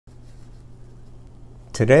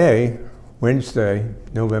Today, Wednesday,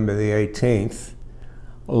 November the 18th,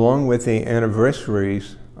 along with the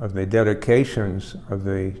anniversaries of the dedications of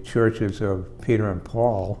the churches of Peter and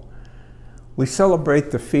Paul, we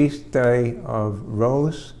celebrate the feast day of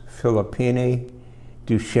Rose Philippine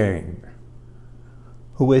Duchesne,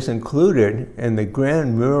 who is included in the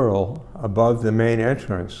grand mural above the main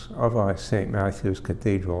entrance of our St. Matthew's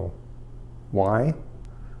Cathedral. Why?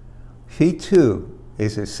 She too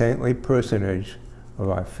is a saintly personage of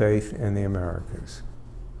our faith in the Americas.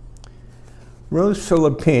 Rose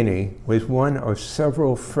Philippine was one of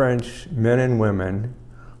several French men and women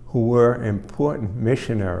who were important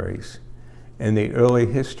missionaries in the early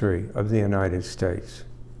history of the United States.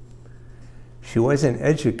 She was an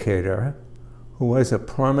educator who was a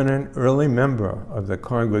prominent early member of the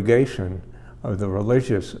Congregation of the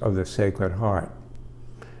Religious of the Sacred Heart,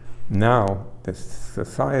 now the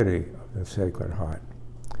Society of the Sacred Heart.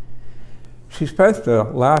 She spent the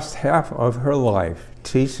last half of her life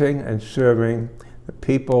teaching and serving the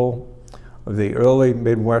people of the early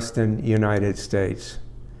Midwestern United States,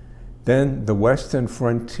 then the western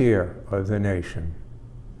frontier of the nation.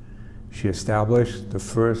 She established the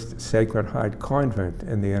first Sacred Heart convent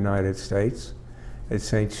in the United States at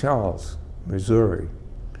St. Charles, Missouri,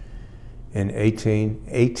 in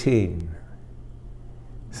 1818.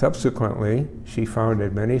 Subsequently, she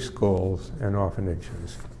founded many schools and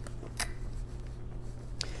orphanages.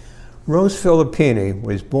 Rose Philippine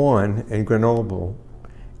was born in Grenoble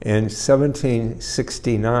in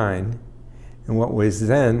 1769 in what was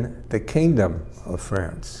then the Kingdom of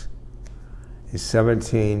France. In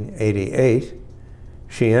 1788,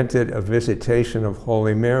 she entered a Visitation of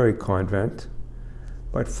Holy Mary convent,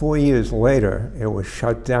 but 4 years later it was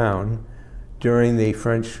shut down during the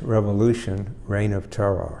French Revolution, Reign of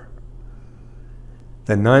Terror.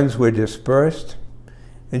 The nuns were dispersed,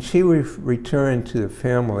 and she returned to the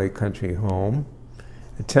family country home,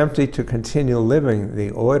 attempting to continue living the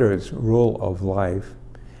order's rule of life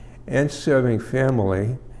and serving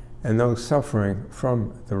family and those suffering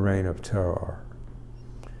from the Reign of Terror.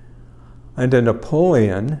 Under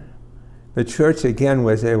Napoleon, the church again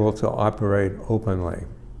was able to operate openly.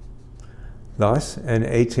 Thus, in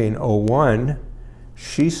 1801,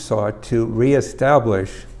 she sought to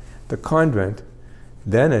reestablish the convent,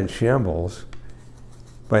 then in shambles,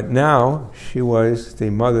 but now she was the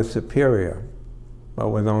Mother Superior,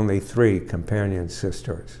 but with only 3 companion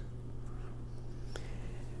sisters.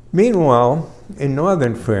 Meanwhile, in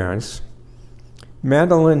northern France,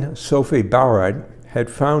 Madeleine Sophie Barrett had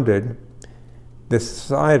founded the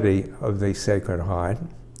Society of the Sacred Heart,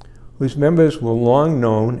 whose members were long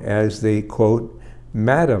known as the, quote,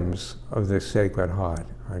 Madams of the Sacred Heart,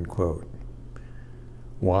 unquote.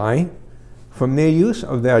 Why? From their use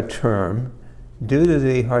of that term, due to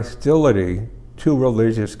the hostility to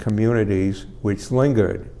religious communities which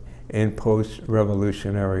lingered in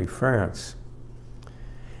post-revolutionary France.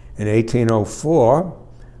 In 1804,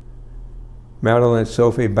 Madeleine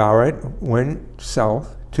Sophie Barrett went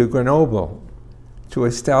south to Grenoble to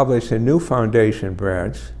establish a new foundation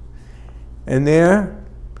branch, and there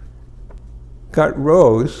got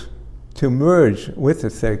Rose to merge with the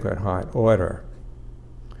Sacred Heart Order.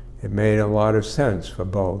 It made a lot of sense for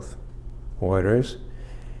both orders,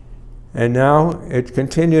 and now it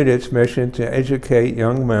continued its mission to educate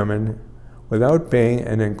young women without being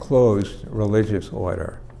an enclosed religious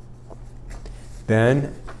order.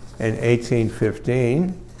 Then, in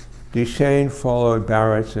 1815, Duchesne followed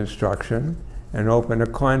Barrett's instruction and opened a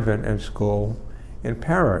convent and school in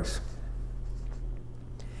Paris.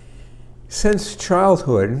 Since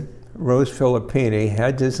childhood, Rose Philippine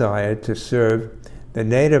had desired to serve the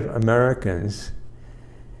Native Americans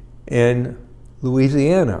in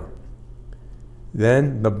Louisiana,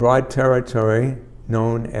 then the broad territory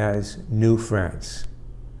known as New France.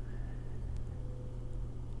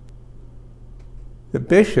 The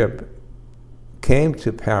bishop came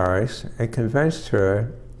to Paris and convinced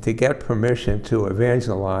her to get permission to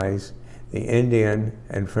evangelize the Indian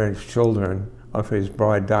and French children of his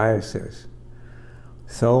broad diocese.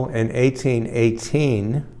 So in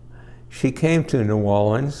 1818, she came to New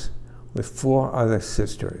Orleans with 4 other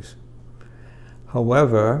sisters.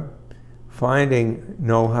 However, finding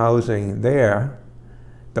no housing there,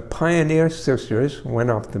 the Pioneer Sisters went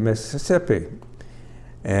up the Mississippi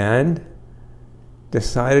and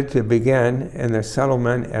decided to begin in the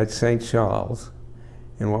settlement at St. Charles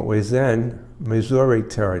in what was then Missouri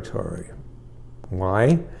Territory.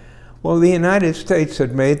 Why? Well, the United States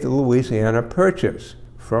had made the Louisiana Purchase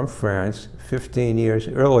from France 15 years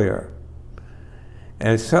earlier,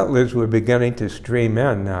 and settlers were beginning to stream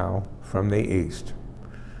in now from the east.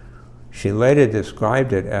 She later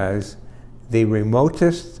described it as the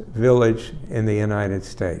remotest village in the United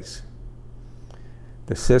States.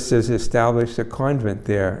 The sisters established a convent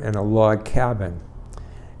there in a log cabin,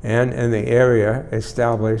 and in the area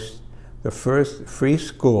established the first free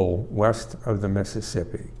school west of the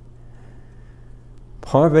Mississippi.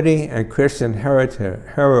 Poverty and Christian heroism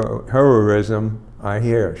are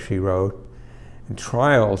here, she wrote, and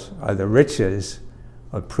trials are the riches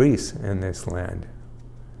of priests in this land.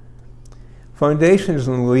 Foundations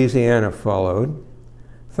in Louisiana followed,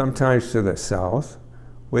 sometimes to the south,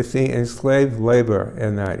 with the enslaved labor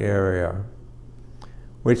in that area,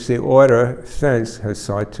 which the order since has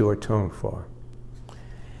sought to atone for.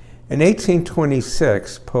 In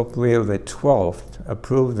 1826, Pope Leo XII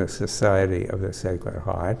approved the Society of the Sacred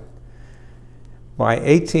Heart. By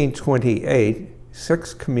 1828,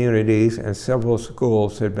 6 communities and several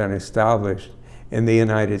schools had been established in the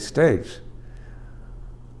United States,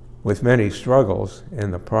 with many struggles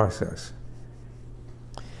in the process.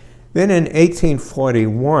 Then in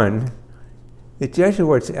 1841, the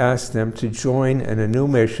Jesuits asked them to join in a new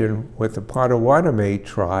mission with the Potawatomi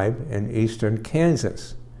tribe in eastern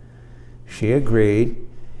Kansas. She agreed,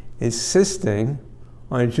 insisting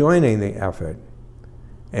on joining the effort,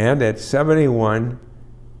 and at 71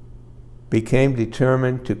 became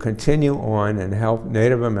determined to continue on and help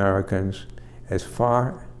Native Americans as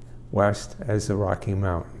far west as the Rocky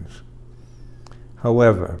Mountains.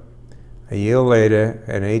 However, a year later,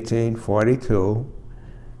 in 1842,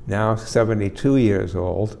 now 72 years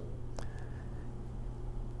old,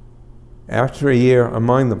 after a year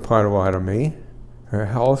among the Potawatomi, her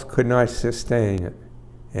health could not sustain it,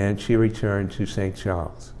 and she returned to St.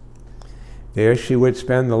 Charles. There she would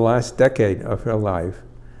spend the last decade of her life,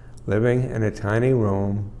 living in a tiny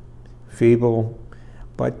room, feeble,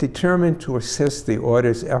 but determined to assist the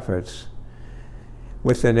order's efforts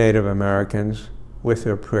with the Native Americans with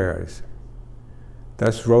her prayers.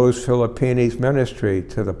 Thus rose Filippini's ministry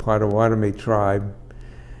to the Potawatomi tribe,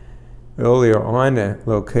 earlier on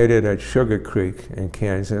located at Sugar Creek in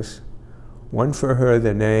Kansas, won for her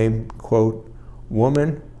the name, quote,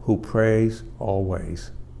 "Woman who prays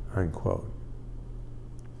always," unquote.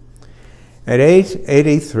 At age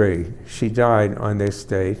 83, she died on this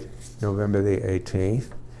date, November the 18th,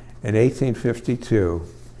 in 1852,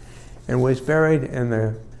 and was buried in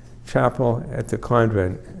the chapel at the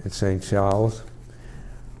convent at St. Charles,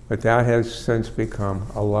 but that has since become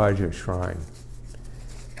a larger shrine.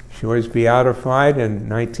 She was beatified in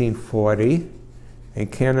 1940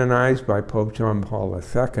 and canonized by Pope John Paul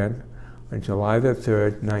II on July the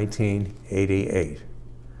 3rd, 1988.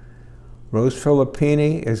 Rose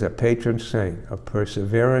Filippini is a patron saint of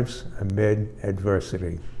perseverance amid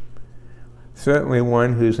adversity. Certainly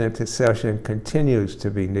one whose intercession continues to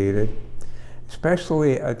be needed,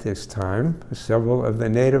 especially at this time for several of the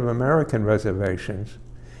Native American reservations,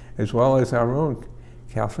 as well as our own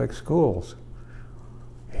Catholic schools.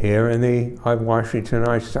 Here in the Washington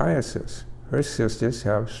Archdiocese, her sisters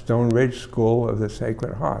have Stone Ridge School of the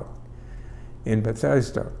Sacred Heart in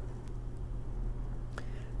Bethesda.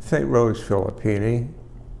 St. Rose Filippini,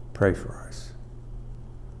 pray for us.